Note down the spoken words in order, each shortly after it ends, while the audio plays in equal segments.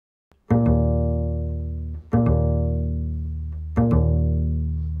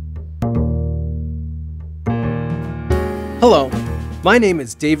Hello, my name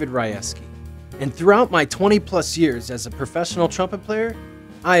is David Rajewski, and throughout my 20-plus years as a professional trumpet player,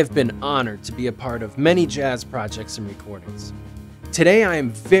 I have been honored to be a part of many jazz projects and recordings. Today I am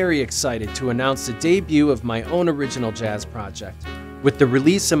very excited to announce the debut of my own original jazz project with the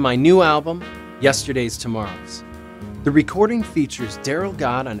release of my new album, Yesterday's Tomorrows. The recording features Daryl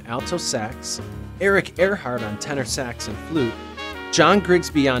Gott on alto sax, Eric Earhart on tenor sax and flute, John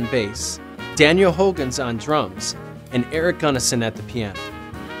Grigsby on bass, Daniel Hogan's on drums, and Eric Gunnison at the piano.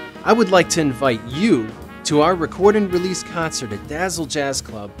 I would like to invite you to our record and release concert at Dazzle Jazz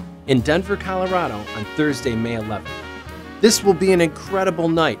Club in Denver, Colorado on Thursday, May 11th. This will be an incredible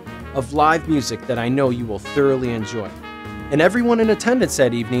night of live music that I know you will thoroughly enjoy. And everyone in attendance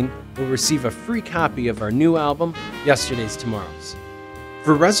that evening will receive a free copy of our new album, Yesterday's Tomorrows.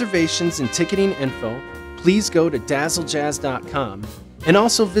 For reservations and ticketing info, please go to dazzlejazz.com and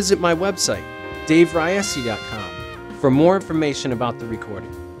also visit my website, daverajewski.com, for more information about the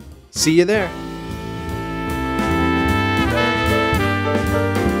recording. See you there!